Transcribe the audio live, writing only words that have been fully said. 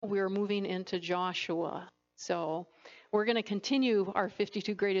we're moving into Joshua. So we're going to continue our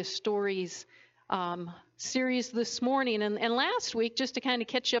 52 Greatest Stories series this morning. And last week, just to kind of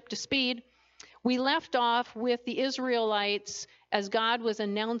catch you up to speed, we left off with the Israelites as God was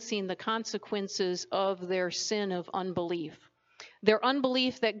announcing the consequences of their sin of unbelief. Their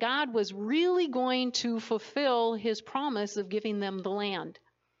unbelief that God was really going to fulfill his promise of giving them the land.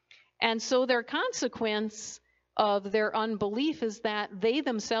 And so their consequence of their unbelief is that they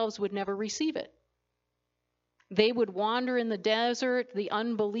themselves would never receive it. They would wander in the desert, the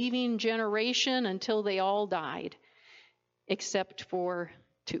unbelieving generation, until they all died, except for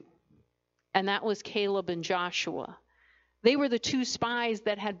two. And that was Caleb and Joshua. They were the two spies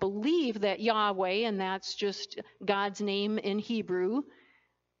that had believed that Yahweh, and that's just God's name in Hebrew,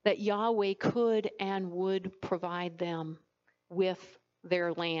 that Yahweh could and would provide them with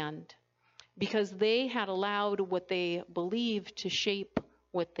their land, because they had allowed what they believed to shape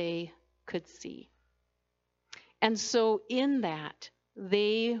what they could see. And so in that,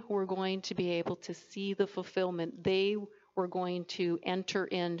 they were going to be able to see the fulfillment. They were going to enter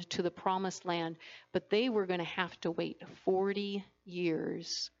into the promised land, but they were going to have to wait 40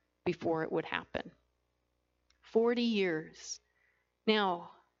 years before it would happen. 40 years. Now,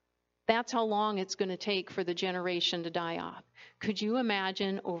 that's how long it's going to take for the generation to die off. Could you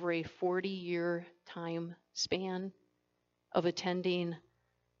imagine over a 40-year time span of attending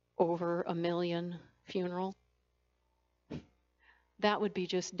over 1 million funerals? That would be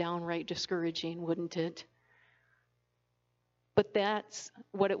just downright discouraging, wouldn't it? But that's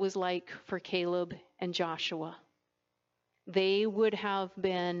what it was like for Caleb and Joshua. They would have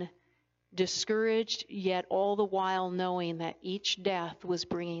been discouraged, yet all the while knowing that each death was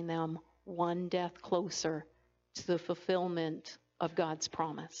bringing them one death closer to the fulfillment of God's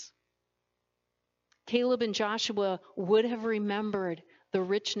promise. Caleb and Joshua would have remembered the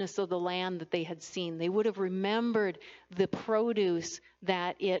richness of the land that they had seen. They would have remembered the produce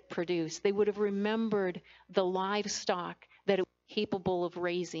that it produced. They would have remembered the livestock that it was capable of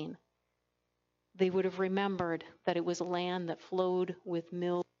raising. They would have remembered that it was a land that flowed with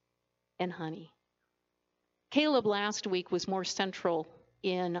milk and honey. Caleb last week was more central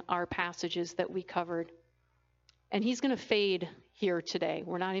in our passages that we covered. And he's going to fade here today.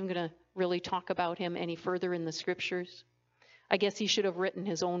 We're not even going to really talk about him any further in the scriptures. I guess he should have written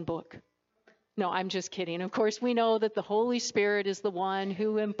his own book. No, I'm just kidding. Of course, we know that the Holy Spirit is the one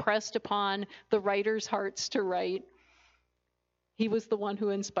who impressed upon the writers' hearts to write. He was the one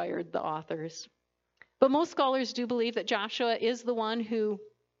who inspired the authors. But most scholars do believe that Joshua is the one who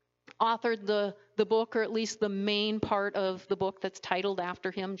authored the book, or at least the main part of the book that's titled after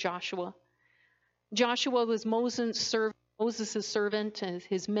him, Joshua. Joshua was Moses' servant, and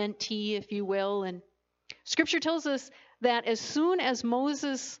his mentee, if you will. And Scripture tells us that as soon as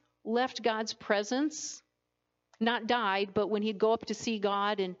Moses left God's presence, not died, but when he'd go up to see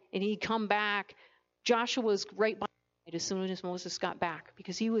God and he'd come back, Joshua was right behind as soon as Moses got back,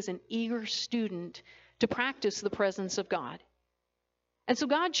 because he was an eager student to practice the presence of God. And so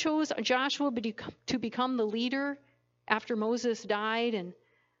God chose Joshua to become the leader after Moses died. And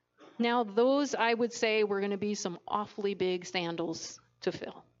now those, I would say, were going to be some awfully big sandals to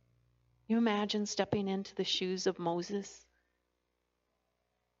fill. Can you imagine stepping into the shoes of Moses?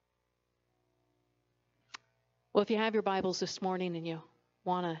 Well, if you have your Bibles this morning and you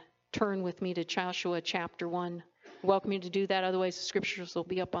want to turn with me to Joshua chapter 1, I welcome you to do that. Otherwise, the scriptures will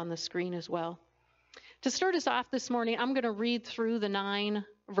be up on the screen as well. To start us off this morning, I'm going to read through the 9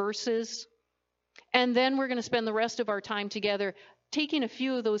 verses, and then we're going to spend the rest of our time together taking a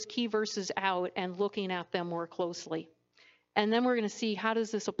few of those key verses out and looking at them more closely. And then we're going to see, how does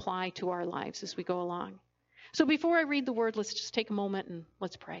this apply to our lives as we go along? So before I read the word, let's just take a moment and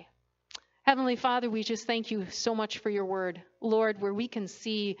let's pray. Heavenly Father, we just thank you so much for your word. Lord, where we can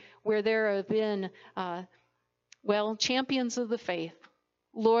see where there have been, champions of the faith,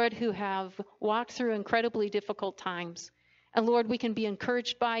 Lord, who have walked through incredibly difficult times. And Lord, we can be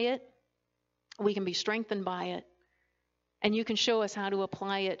encouraged by it. We can be strengthened by it. And you can show us how to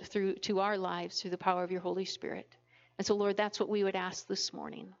apply it to our lives through the power of your Holy Spirit. And so, Lord, that's what we would ask this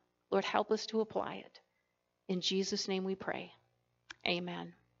morning. Lord, help us to apply it. In Jesus' name we pray.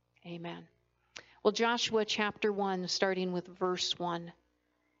 Amen. Amen. Well, Joshua chapter 1, starting with verse 1.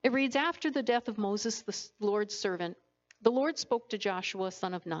 It reads, "After the death of Moses, the Lord's servant, the Lord spoke to Joshua,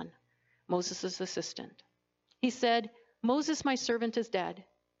 son of Nun, Moses' assistant. He said, 'Moses, my servant, is dead.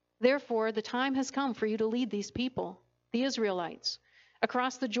 Therefore, the time has come for you to lead these people, the Israelites,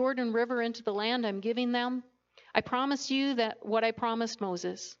 across the Jordan River into the land I'm giving them. I promise you that what I promised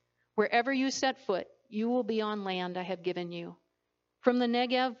Moses, wherever you set foot, you will be on land I have given you. from the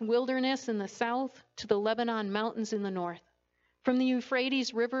Negev wilderness in the south to the Lebanon mountains in the north, from the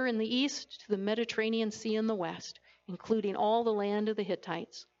Euphrates River in the east to the Mediterranean Sea in the west, including all the land of the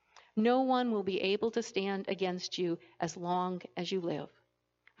Hittites. No one will be able to stand against you as long as you live.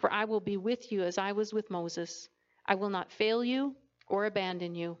 For I will be with you as I was with Moses. I will not fail you or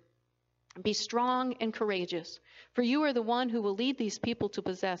abandon you. Be strong and courageous, for you are the one who will lead these people to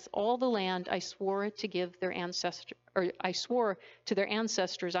possess all the land I swore to their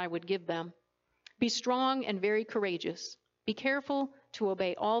ancestors I would give them. Be strong and very courageous. Be careful to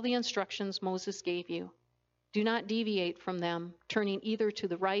obey all the instructions Moses gave you. Do not deviate from them, turning either to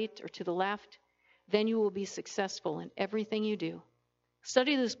the right or to the left. Then you will be successful in everything you do.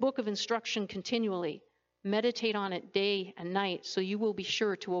 Study this book of instruction continually. Meditate on it day and night, so you will be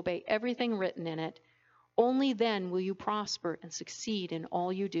sure to obey everything written in it. Only then will you prosper and succeed in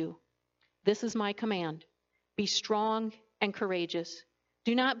all you do. This is my command. Be strong and courageous.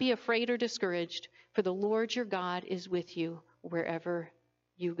 Do not be afraid or discouraged, for the Lord your God is with you wherever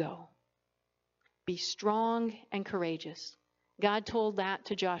you go. Be strong and courageous. God told that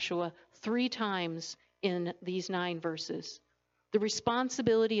to Joshua 3 times in these 9 verses. The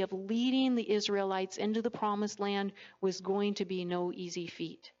responsibility of leading the Israelites into the promised land was going to be no easy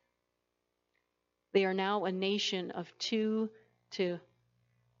feat. They are now a nation of 2 to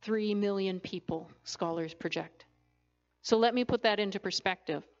 3 million people, scholars project. So let me put that into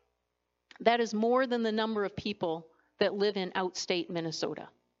perspective. That is more than the number of people that live in outstate Minnesota.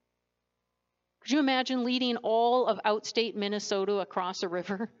 Could you imagine leading all of outstate Minnesota across a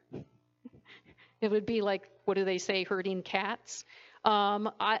river? It would be like, what do they say, herding cats?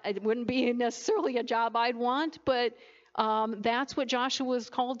 It wouldn't be necessarily a job I'd want, but that's what Joshua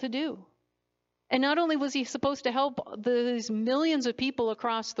was called to do. And not only was he supposed to help these millions of people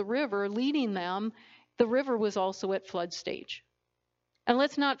across the river, leading them, the river was also at flood stage. And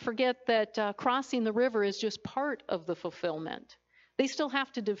let's not forget that crossing the river is just part of the fulfillment. They still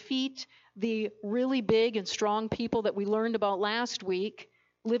have to defeat the really big and strong people that we learned about last week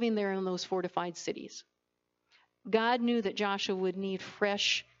living there in those fortified cities. God knew that Joshua would need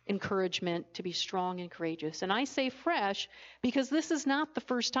fresh encouragement to be strong and courageous. And I say fresh because this is not the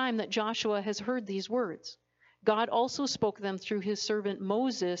first time that Joshua has heard these words. God also spoke them through his servant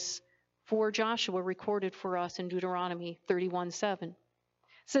Moses for Joshua, recorded for us in Deuteronomy 31:7. It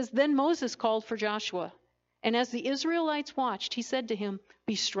says, Then Moses called for Joshua, and as the Israelites watched, he said to him,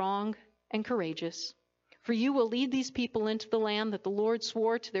 Be strong and courageous, for you will lead these people into the land that the Lord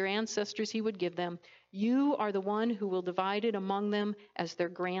swore to their ancestors he would give them. You are the one who will divide it among them as their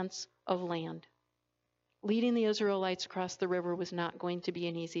grants of land. Leading the Israelites across the river was not going to be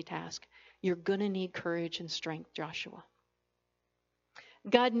an easy task. You're going to need courage and strength, Joshua.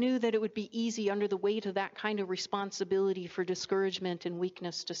 God knew that it would be easy under the weight of that kind of responsibility for discouragement and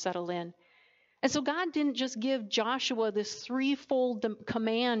weakness to settle in. And so God didn't just give Joshua this 3-fold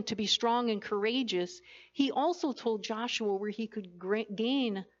command to be strong and courageous. He also told Joshua where he could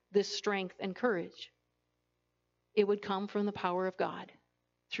gain this strength and courage. It would come from the power of God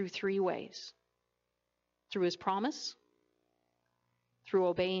through 3 ways. Through his promise, through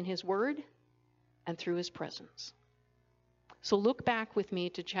obeying his word, and through his presence. So look back with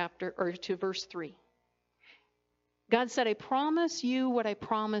me to verse 3. God said, I promise you what I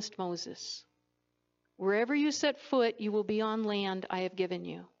promised Moses. Wherever you set foot, you will be on land I have given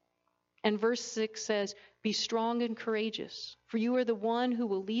you. And verse 6 says, Be strong and courageous, for you are the one who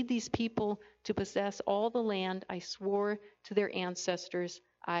will lead these people to possess all the land I swore to their ancestors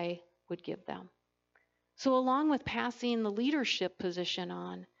I would give them. So along with passing the leadership position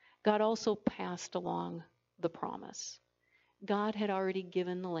on, God also passed along the promise. God had already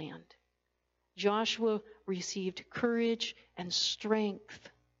given the land. Joshua received courage and strength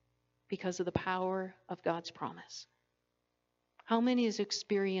because of the power of God's promise. How many has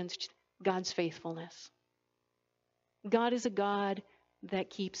experienced God's faithfulness? God is a God that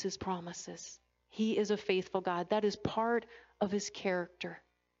keeps his promises. He is a faithful God. That is part of his character.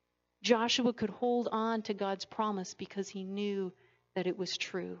 Joshua could hold on to God's promise because he knew that it was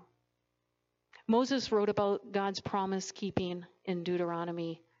true. Moses wrote about God's promise keeping in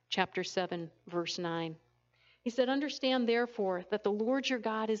Deuteronomy chapter 7, verse 9. He said, Understand therefore that the Lord your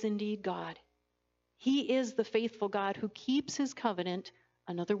God is indeed God. He is the faithful God who keeps his covenant,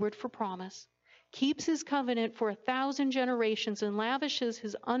 another word for promise, keeps his covenant for 1,000 generations and lavishes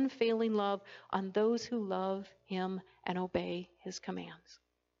his unfailing love on those who love him and obey his commands.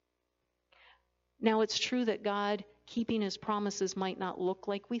 Now, it's true that God keeping his promises might not look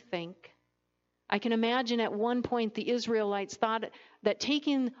like we think. I can imagine at one point the Israelites thought that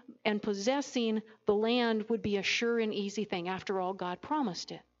taking and possessing the land would be a sure and easy thing. After all, God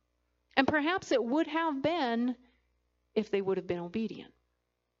promised it. And perhaps it would have been if they would have been obedient.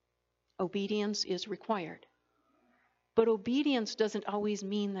 Obedience is required. But obedience doesn't always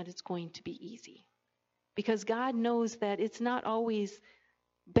mean that it's going to be easy. Because God knows that it's not always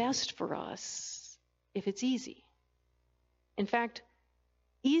best for us if it's easy. In fact,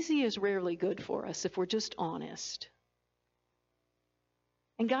 easy is rarely good for us if we're just honest.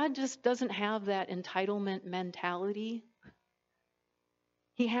 And God just doesn't have that entitlement mentality.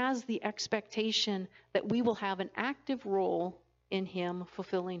 He has the expectation that we will have an active role in Him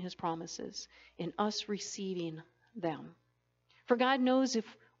fulfilling His promises, in us receiving them. For God knows if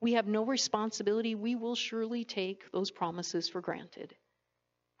we have no responsibility, we will surely take those promises for granted.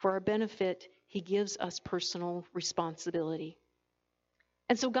 For our benefit, He gives us personal responsibility.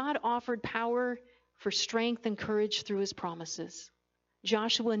 And so God offered power for strength and courage through His promises.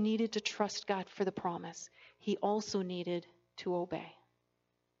 Joshua needed to trust God for the promise. He also needed to obey.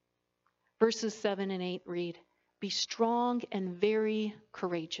 Verses 7 and 8 read, "Be strong and very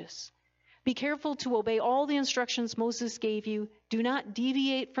courageous. Be careful to obey all the instructions Moses gave you. Do not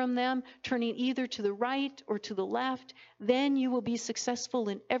deviate from them, turning either to the right or to the left. Then you will be successful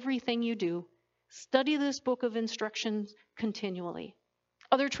in everything you do. Study this book of instructions continually."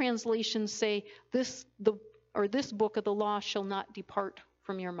 Other translations say, this book of the law shall not depart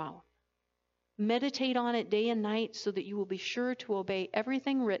from your mouth. Meditate on it day and night so that you will be sure to obey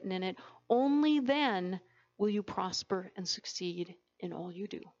everything written in it. Only then will you prosper and succeed in all you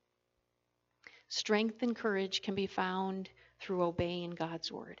do. Strength and courage can be found through obeying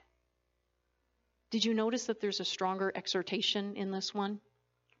God's word. Did you notice that there's a stronger exhortation in this one?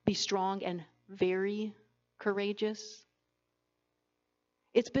 Be strong and very courageous.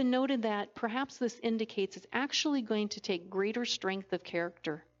 It's been noted that perhaps this indicates it's actually going to take greater strength of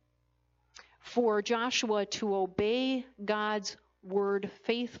character for Joshua to obey God's word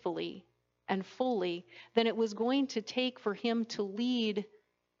faithfully and fully than it was going to take for him to lead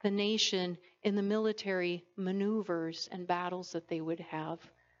the nation in the military maneuvers and battles that they would have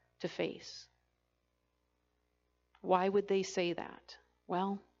to face. Why would they say that?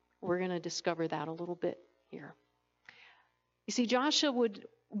 Well, we're going to discover that a little bit here. You see, Joshua would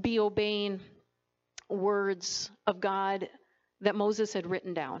be obeying words of God that Moses had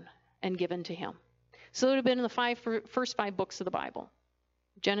written down and given to him. So it would have been in the first five books of the Bible: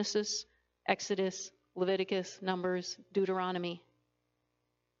 Genesis, Exodus, Leviticus, Numbers, Deuteronomy.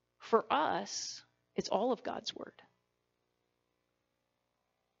 For us, it's all of God's word.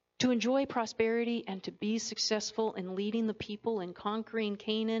 To enjoy prosperity and to be successful in leading the people and conquering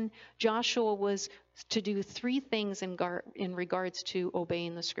Canaan, Joshua was to do three things in regards to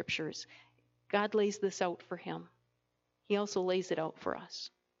obeying the scriptures. God lays this out for him. He also lays it out for us.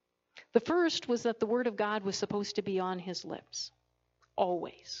 The first was that the word of God was supposed to be on his lips.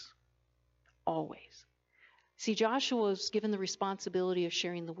 Always. Always. See, Joshua was given the responsibility of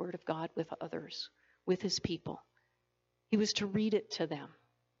sharing the word of God with others, with his people. He was to read it to them,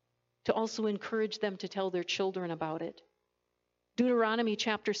 to also encourage them to tell their children about it. Deuteronomy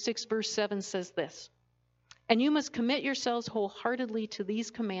chapter 6, verse 7 says this: "And you must commit yourselves wholeheartedly to these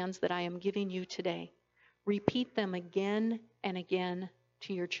commands that I am giving you today. Repeat them again and again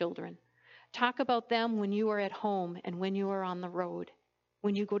to your children. Talk about them when you are at home and when you are on the road,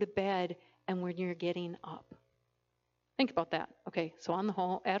 when you go to bed and when you're getting up." Think about that. Okay, so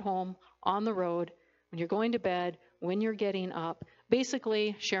at home, on the road, when you're going to bed, when you're getting up,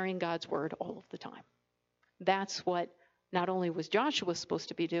 basically sharing God's word all of the time. That's what not only was Joshua supposed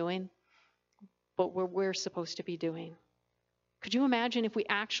to be doing, but what we're supposed to be doing. Could you imagine if we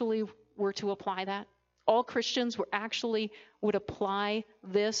actually were to apply that? All Christians would apply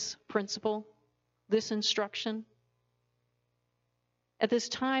this principle, this instruction. At this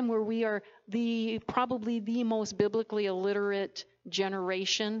time where we are probably the most biblically illiterate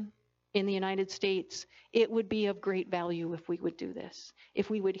generation in the United States, it would be of great value if we would do this, if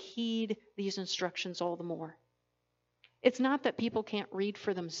we would heed these instructions all the more. It's not that people can't read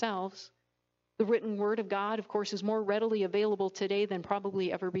for themselves. The written word of God, of course, is more readily available today than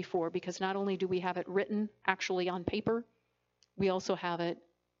probably ever before, because not only do we have it written actually on paper, we also have it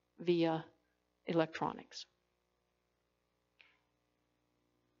via electronics.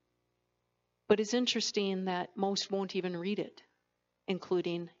 But it's interesting that most won't even read it,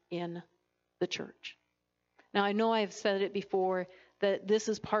 including in the church. Now, I know I've said it before that this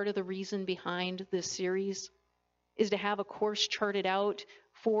is part of the reason behind this series, is to have a course charted out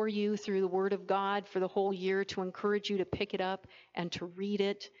for you through the Word of God for the whole year, to encourage you to pick it up and to read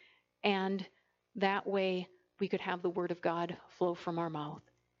it. And That way we could have the word of God flow from our mouth.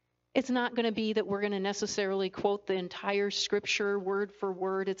 It's not going to be that we're going to necessarily quote the entire scripture word for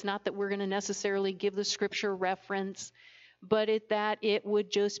word. It's not that we're going to necessarily give the scripture reference, but that it would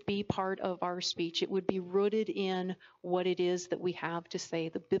just be part of our speech. It would be rooted in what it is that we have to say.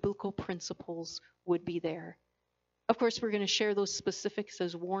 The biblical principles would be there. Of course, we're going to share those specifics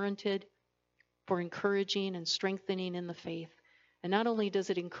as warranted for encouraging and strengthening in the faith. And not only does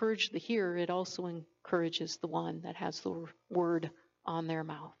it encourage the hearer, it also encourages the one that has the word on their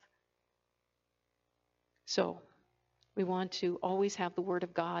mouth. So we want to always have the word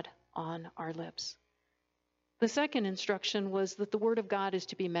of God on our lips. The second instruction was that the word of God is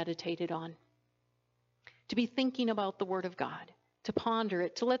to be meditated on, to be thinking about the word of God, to ponder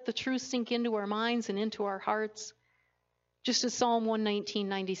it, to let the truth sink into our minds and into our hearts. Just as Psalm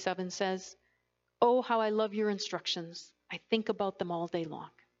 119:97 says, "Oh, how I love your instructions. I think about them all day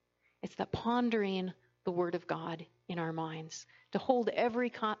long." It's that pondering the word of God in our minds, to hold every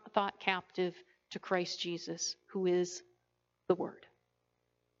thought captive to Christ Jesus, who is the word.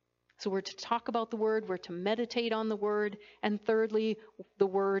 So we're to talk about the word, we're to meditate on the word, and thirdly, the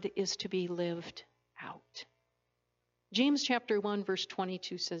word is to be lived out. James chapter 1 verse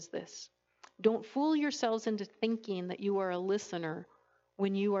 22 says this, "Don't fool yourselves into thinking that you are a listener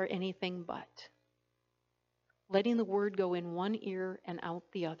when you are anything but. Letting the word go in one ear and out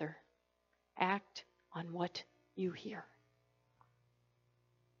the other. Act on what you hear."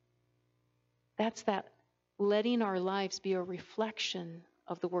 That's that letting our lives be a reflection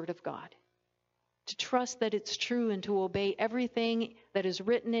of the word of God. To trust that it's true and to obey everything that is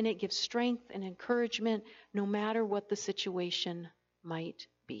written in it gives strength and encouragement no matter what the situation might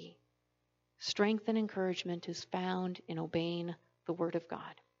be. Strength and encouragement is found in obeying the word of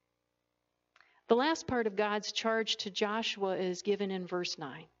God. The last part of God's charge to Joshua is given in verse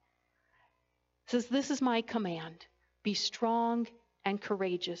 9. It says, "This is my command. Be strong and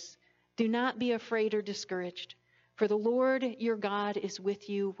courageous. Do not be afraid or discouraged, for the Lord your God is with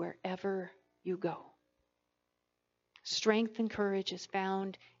you wherever you go." Strength and courage is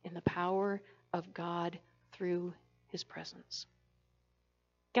found in the power of God through his presence.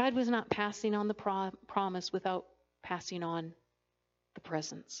 God was not passing on the promise without passing on the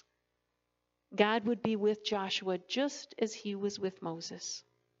presence. God would be with Joshua just as he was with Moses.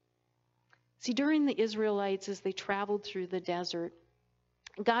 See, during the Israelites, as they traveled through the desert,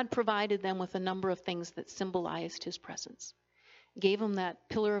 God provided them with a number of things that symbolized his presence. Gave them that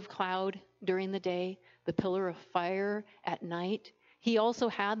pillar of cloud during the day, the pillar of fire at night. He also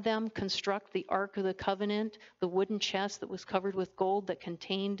had them construct the Ark of the Covenant, the wooden chest that was covered with gold that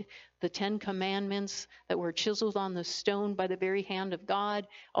contained the 10 Commandments that were chiseled on the stone by the very hand of God,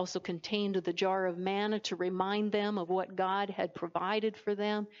 also contained the jar of manna to remind them of what God had provided for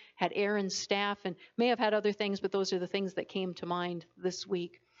them, had Aaron's staff, and may have had other things, but those are the things that came to mind this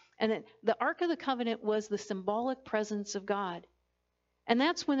week. And the Ark of the Covenant was the symbolic presence of God. And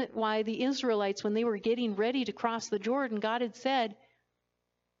that's why the Israelites, when they were getting ready to cross the Jordan, God had said,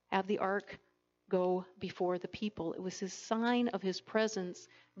 "Have the ark go before the people." It was his sign of his presence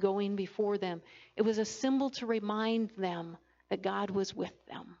going before them. It was a symbol to remind them that God was with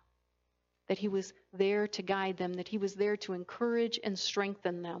them, that he was there to guide them, that he was there to encourage and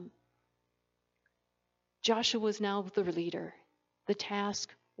strengthen them. Joshua was now the leader. The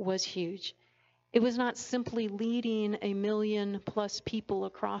task was huge. It was not simply leading 1 million plus people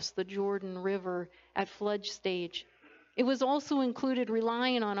across the Jordan River at flood stage. It was also included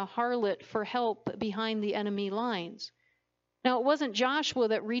relying on a harlot for help behind the enemy lines. Now, it wasn't Joshua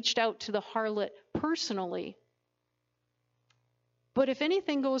that reached out to the harlot personally. But if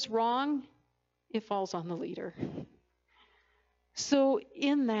anything goes wrong, it falls on the leader. So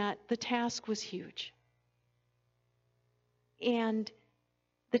in that, the task was huge. And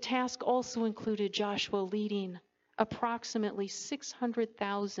the task also included Joshua leading approximately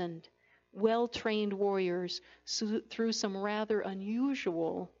 600,000 well-trained warriors through some rather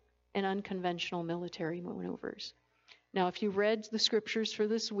unusual and unconventional military maneuvers. Now, if you read the scriptures for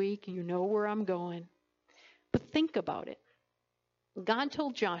this week, you know where I'm going. But think about it. God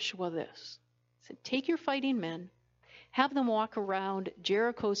told Joshua this. He said, "Take your fighting men, have them walk around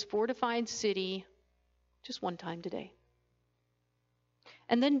Jericho's fortified city just one time today.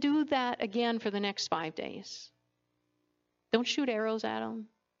 And then do that again for the next 5 days. Don't shoot arrows at them.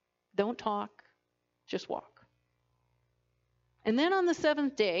 Don't talk. Just walk. And then on the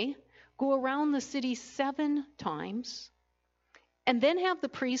 7th day, go around the city 7 times, and then have the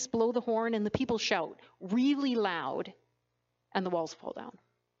priests blow the horn and the people shout really loud, and the walls fall down."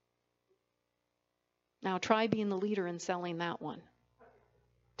 Now try being the leader and selling that one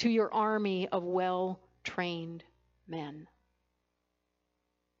to your army of well-trained men.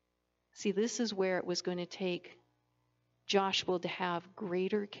 See, this is where it was going to take Joshua to have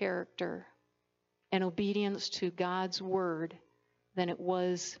greater character and obedience to God's word than it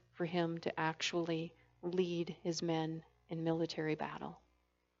was for him to actually lead his men in military battle.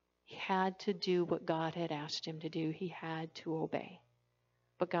 He had to do what God had asked him to do. He had to obey.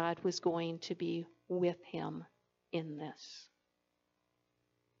 But God was going to be with him in this.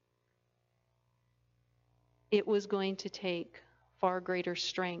 It was going to take far greater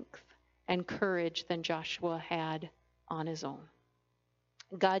strength and courage than Joshua had on his own.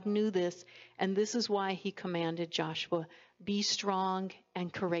 God knew this, and this is why he commanded Joshua, be strong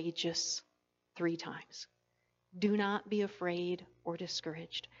and courageous 3 times. Do not be afraid or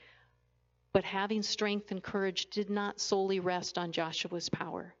discouraged. But having strength and courage did not solely rest on Joshua's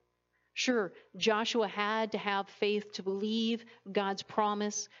power. Sure, Joshua had to have faith to believe God's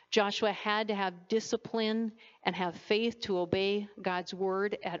promise. Joshua had to have discipline and have faith to obey God's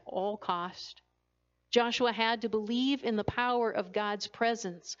word at all cost. Joshua had to believe in the power of God's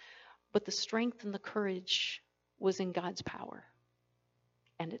presence, but the strength and the courage was in God's power,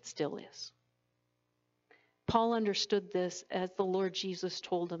 and it still is. Paul understood this as the Lord Jesus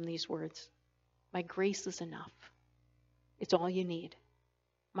told him these words. My grace is enough. It's all you need.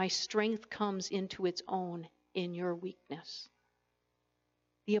 My strength comes into its own in your weakness.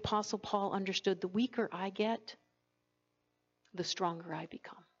 The Apostle Paul understood the weaker I get, the stronger I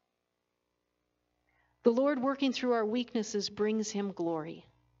become. The Lord working through our weaknesses brings him glory.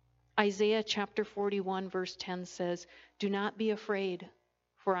 Isaiah chapter 41 verse 10 says, do not be afraid,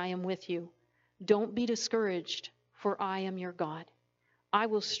 for I am with you. Don't be discouraged, for I am your God. I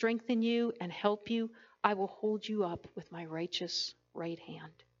will strengthen you and help you. I will hold you up with my righteous right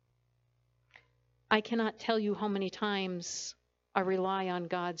hand. I cannot tell you how many times I rely on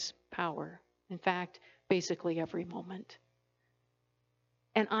God's power. In fact, basically every moment.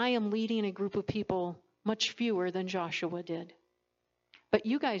 And I am leading a group of people much fewer than Joshua did. But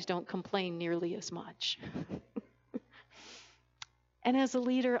you guys don't complain nearly as much. And as a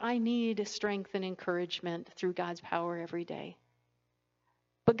leader, I need strength and encouragement through God's power every day.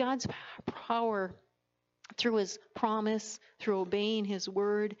 But God's power through his promise, through obeying his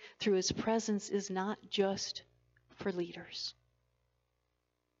word, through his presence is not just for leaders.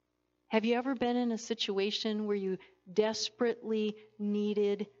 Have you ever been in a situation where you desperately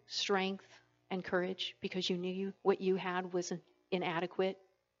needed strength and courage because you knew what you had was inadequate?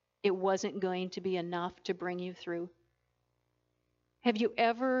 It wasn't going to be enough to bring you through. Have you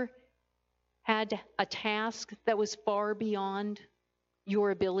ever had a task that was far beyond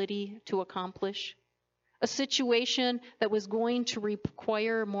your ability to accomplish? A situation that was going to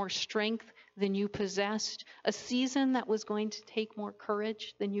require more strength than you possessed? A season that was going to take more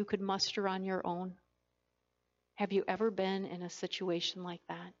courage than you could muster on your own? Have you ever been in a situation like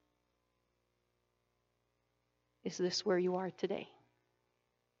that? Is this where you are today?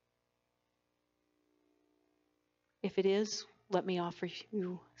 If it is, let me offer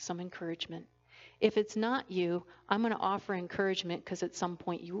you some encouragement. If it's not you, I'm going to offer encouragement because at some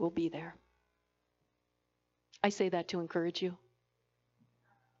point you will be there. I say that to encourage you.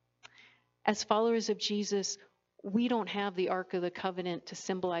 As followers of Jesus, we don't have the Ark of the Covenant to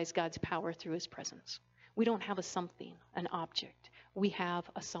symbolize God's power through his presence. We don't have a something, an object. We have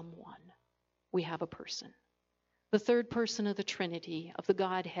a someone. We have a person. The third person of the Trinity, of the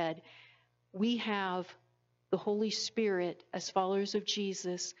Godhead. We have the Holy Spirit as followers of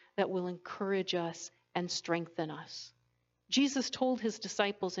Jesus that will encourage us and strengthen us. Jesus told his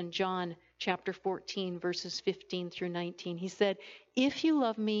disciples in John chapter 14, verses 15 through 19, he said, if you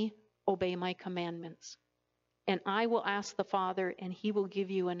love me, obey my commandments. And I will ask the Father, and he will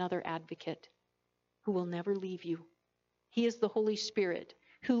give you another advocate who will never leave you. He is the Holy Spirit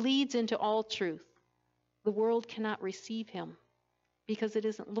who leads into all truth. The world cannot receive him because it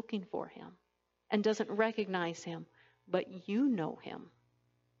isn't looking for him and doesn't recognize him, but you know him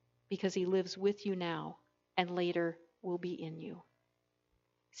because he lives with you now and later will be in you.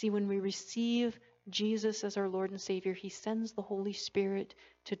 See, when we receive Jesus as our Lord and Savior, he sends the Holy Spirit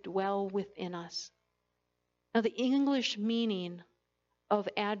to dwell within us. Now, the English meaning of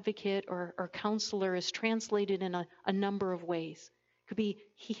advocate or counselor is translated in a number of ways. It could be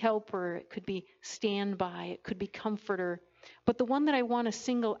helper, it could be standby, it could be comforter. But the one that I want to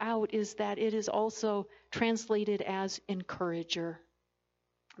single out is that it is also translated as encourager.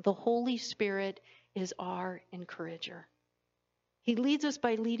 The Holy Spirit is our encourager. He leads us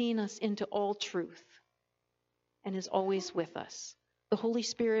by leading us into all truth and is always with us. The Holy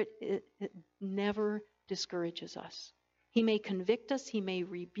Spirit it never discourages us. He may convict us, he may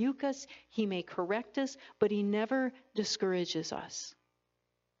rebuke us, he may correct us, but he never discourages us.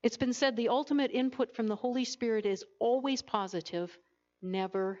 It's been said the ultimate input from the Holy Spirit is always positive,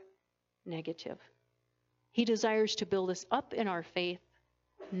 never negative. He desires to build us up in our faith,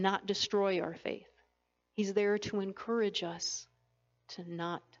 not destroy our faith. He's there to encourage us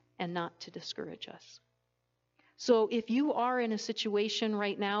not to discourage us. So if you are in a situation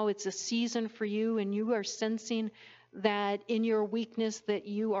right now, it's a season for you, and you are sensing that in your weakness that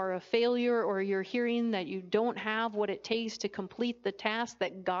you are a failure, or you're hearing that you don't have what it takes to complete the task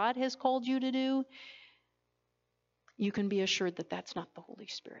that God has called you to do, you can be assured that that's not the Holy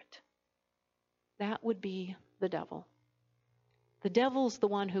Spirit. That would be the devil. The devil's the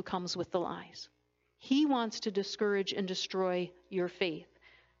one who comes with the lies. He wants to discourage and destroy your faith.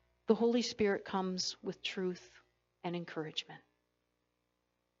 The Holy Spirit comes with truth and encouragement.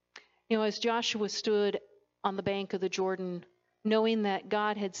 You know, as Joshua stood on the bank of the Jordan, knowing that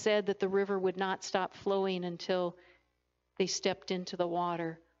God had said that the river would not stop flowing until they stepped into the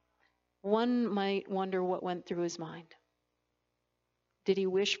water, one might wonder what went through his mind. Did he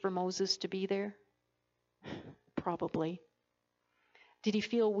wish for Moses to be there? Probably. Did he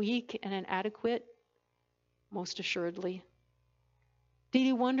feel weak and inadequate? Most assuredly. Did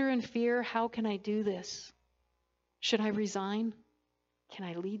he wonder and fear, how can I do this? Should I resign? Can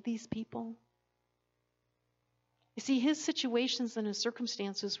I lead these people? You see, his situations and his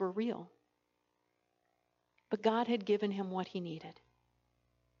circumstances were real. But God had given him what he needed.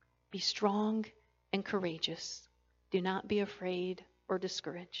 Be strong and courageous. Do not be afraid or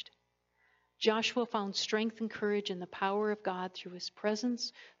discouraged. Joshua found strength and courage in the power of God through his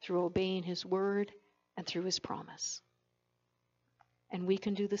presence, through obeying his word, and through his promise. And we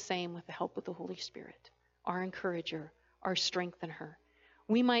can do the same with the help of the Holy Spirit, our encourager, our strengthener.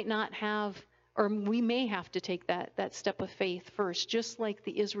 We might not have, or we may have to take that step of faith first, just like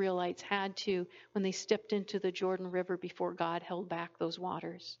the Israelites had to when they stepped into the Jordan River before God held back those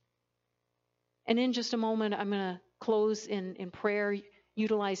waters. And in just a moment, I'm going to close in prayer,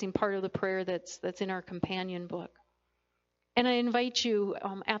 utilizing part of the prayer that's in our companion book. And I invite you,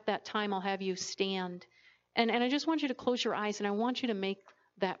 at that time, I'll have you stand. And I just want you to close your eyes, and I want you to make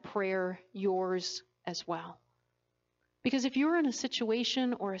that prayer yours as well. Because if you're in a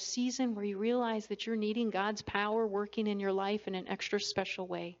situation or a season where you realize that you're needing God's power working in your life in an extra special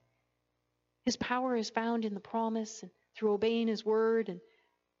way, his power is found in the promise and through obeying his word and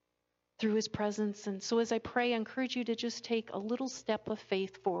through his presence. And so as I pray, I encourage you to just take a little step of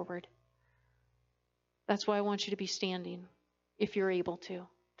faith forward. That's why I want you to be standing, if you're able to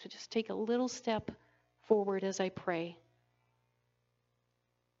just take a little step forward as I pray.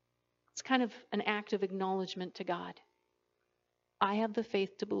 It's kind of an act of acknowledgement to God. I have the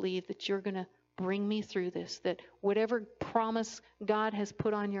faith to believe that you're going to bring me through this, that whatever promise God has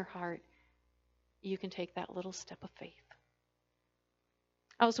put on your heart, you can take that little step of faith.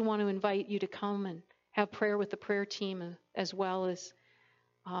 I also want to invite you to come and have prayer with the prayer team, as well as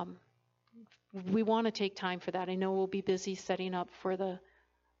we want to take time for that. I know we'll be busy setting up for the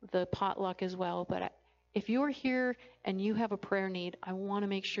potluck as well, but if you're here and you have a prayer need, I want to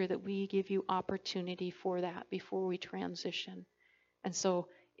make sure that we give you opportunity for that before we transition. And so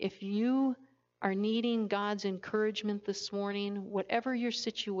if you are needing God's encouragement this morning, whatever your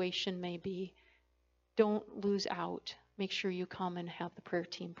situation may be, don't lose out. Make sure you come and have the prayer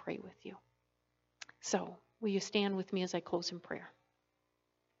team pray with you. So, will you stand with me as I close in prayer?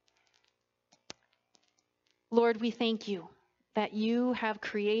 Lord, we thank you that you have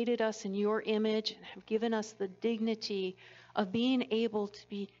created us in your image and have given us the dignity of being able to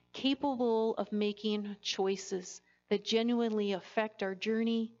be capable of making choices that genuinely affect our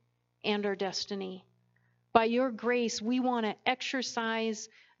journey and our destiny. By your grace, we want to exercise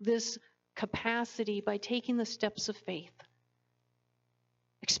this capacity by taking the steps of faith,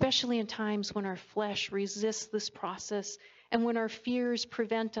 especially in times when our flesh resists this process and when our fears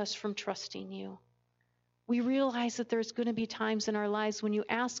prevent us from trusting you. We realize that there's going to be times in our lives when you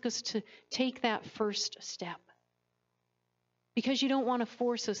ask us to take that first step, because you don't want to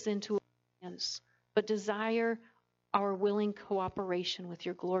force us into obedience, but desire our willing cooperation with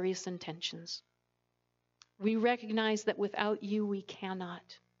your glorious intentions. We recognize that without you we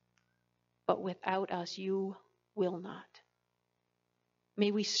cannot, but without us you will not.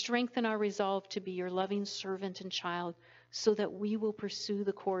 May we strengthen our resolve to be your loving servant and child, so that we will pursue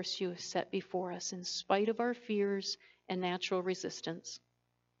the course you have set before us in spite of our fears and natural resistance.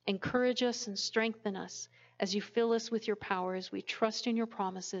 Encourage us and strengthen us as you fill us with your power, as we trust in your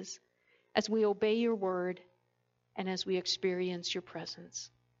promises, as we obey your word, and as we experience your presence.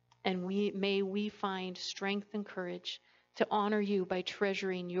 And may we find strength and courage to honor you by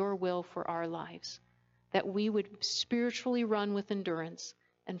treasuring your will for our lives, that we would spiritually run with endurance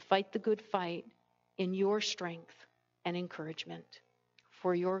and fight the good fight in your strength and encouragement.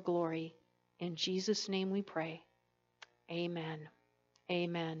 For your glory, in Jesus' name we pray. Amen.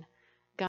 Amen.